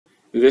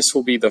this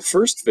will be the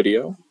first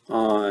video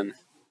on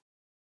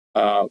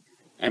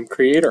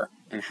MCreator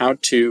and how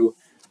to,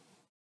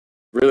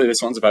 really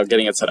this one's about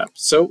getting it set up.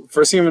 So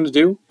first thing I'm going to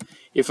do,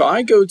 if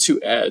I go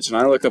to Edge and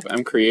I look up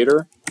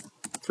MCreator,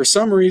 for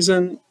some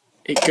reason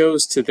it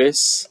goes to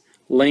this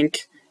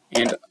link,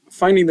 and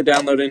finding the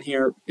download in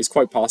here is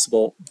quite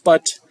possible,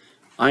 but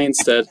I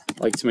instead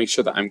like to make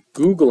sure that I'm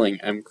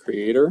Googling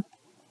MCreator.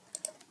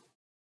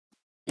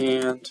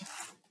 And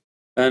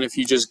then if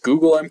you just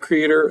Google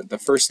MCreator, the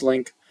first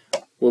link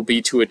will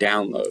be to a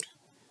download.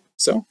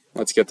 So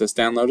let's get this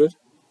downloaded.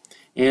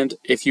 And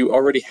if you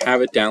already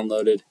have it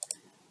downloaded,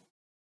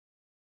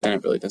 then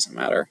it really doesn't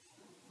matter.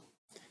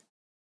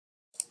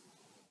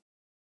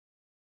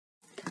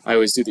 I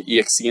always do the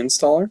exe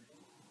installer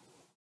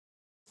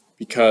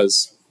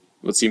because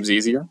it seems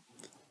easier.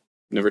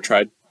 Never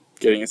tried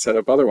getting it set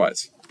up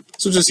otherwise.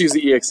 So just use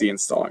the exe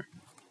installer.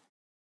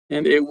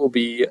 And it will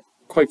be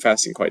quite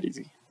fast and quite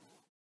easy.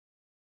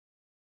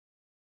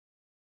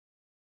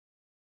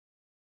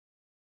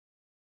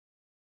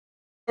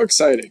 How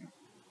exciting.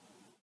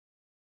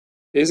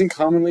 It isn't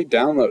commonly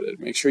downloaded.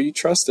 Make sure you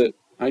trust it.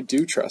 I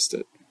do trust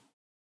it.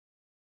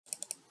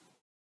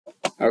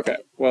 Okay,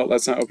 well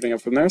that's not opening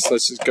up from there, so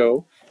let's just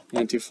go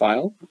into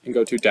File and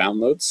go to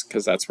Downloads,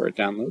 because that's where it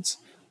downloads.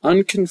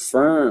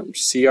 Unconfirmed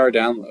CR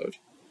download.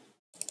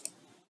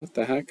 What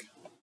the heck?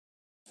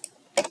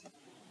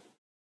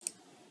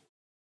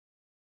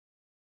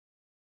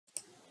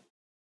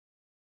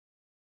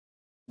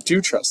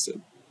 Do trust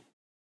it.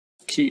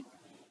 Keep.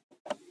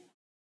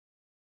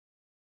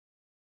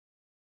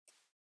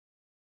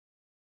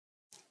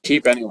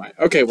 Keep anyway.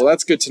 Okay, well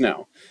that's good to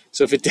know.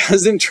 So if it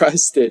doesn't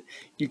trust it,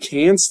 you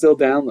can still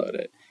download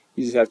it.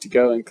 You just have to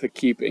go and click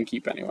keep and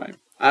keep anyway.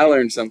 I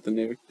learned something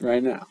new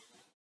right now.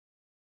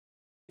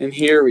 And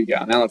here we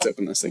go. Now let's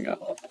open this thing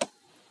up.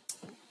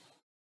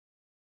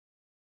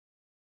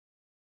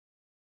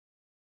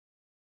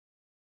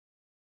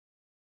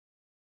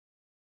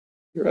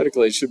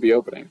 Theoretically, it should be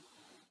opening.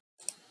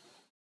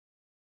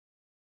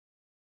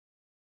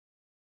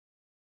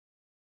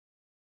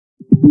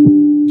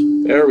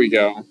 There we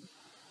go.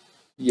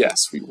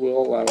 Yes, we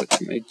will allow it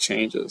to make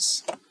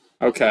changes.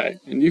 Okay,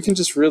 and you can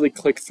just really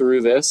click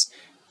through this,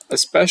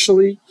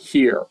 especially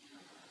here.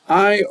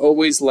 I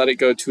always let it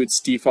go to its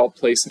default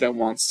place that it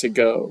wants to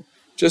go,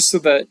 just so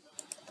that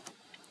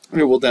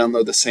it will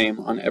download the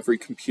same on every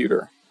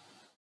computer.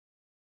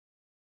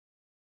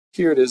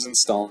 Here it is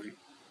installing.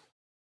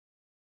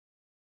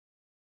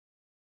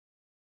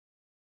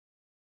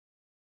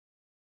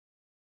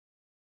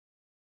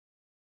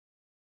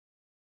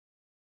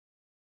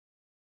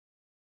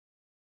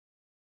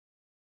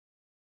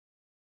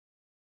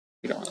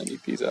 We don't really need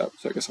these up,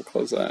 so I guess I'll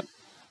close that.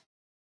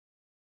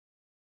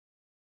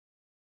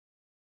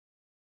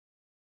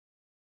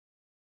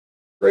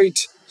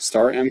 Great.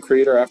 Start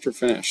MCreator after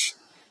finish.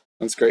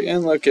 That's great.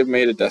 And look, it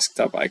made a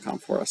desktop icon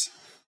for us.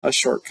 A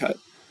shortcut.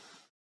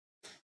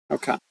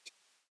 Okay.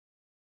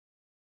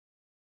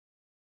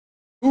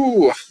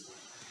 Ooh.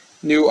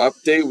 New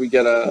update. We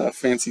get a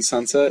fancy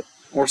sunset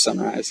or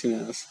sunrise. Who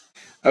knows?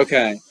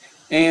 Okay.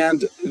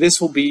 And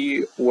this will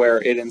be where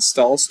it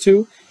installs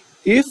to.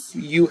 If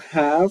you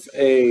have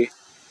a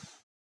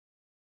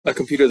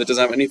computer that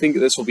doesn't have anything,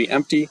 this will be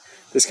empty.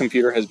 This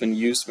computer has been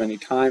used many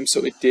times,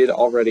 so it did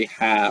already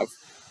have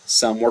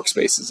some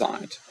workspaces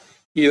on it.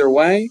 Either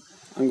way,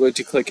 I'm going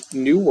to click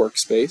New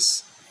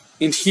Workspace.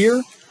 And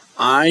here,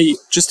 I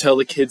just tell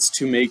the kids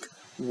to make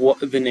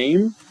the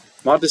name,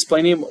 mod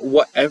display name,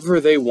 whatever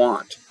they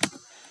want.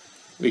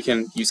 We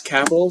can use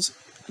capitals.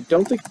 I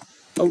don't think...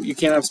 Oh, you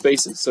can't have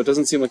spaces, so it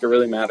doesn't seem like it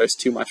really matters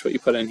too much what you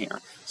put in here.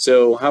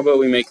 So how about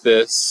we make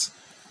this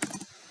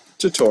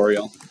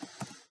tutorial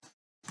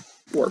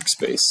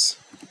workspace.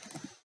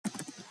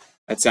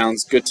 That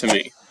sounds good to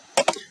me.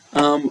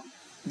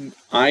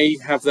 I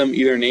have them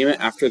either name it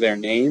after their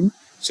name,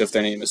 so if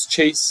their name is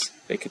Chase,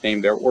 they could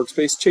name their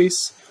workspace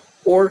Chase,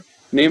 or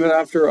name it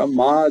after a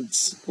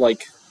mods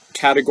like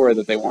category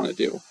that they want to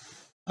do.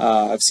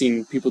 I've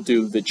seen people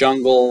do the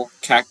jungle,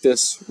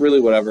 cactus,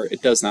 really whatever,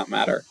 it does not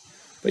matter.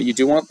 But you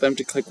do want them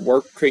to click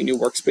create new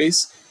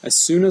workspace as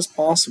soon as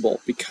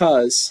possible,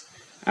 because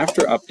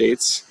after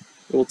updates,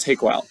 it will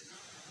take a while.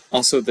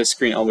 Also, this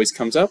screen always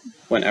comes up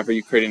whenever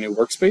you create a new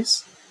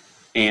workspace,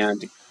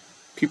 and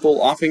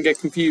people often get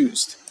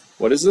confused.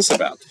 What is this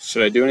about?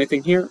 Should I do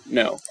anything here?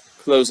 No.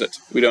 Close it.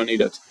 We don't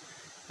need it.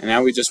 And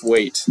now we just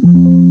wait.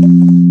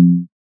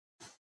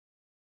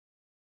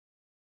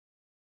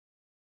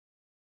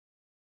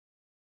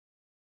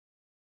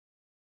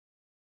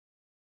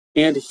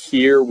 And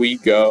here we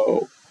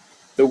go.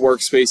 The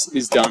workspace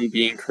is done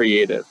being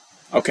created.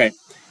 Okay,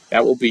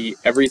 that will be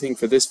everything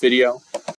for this video.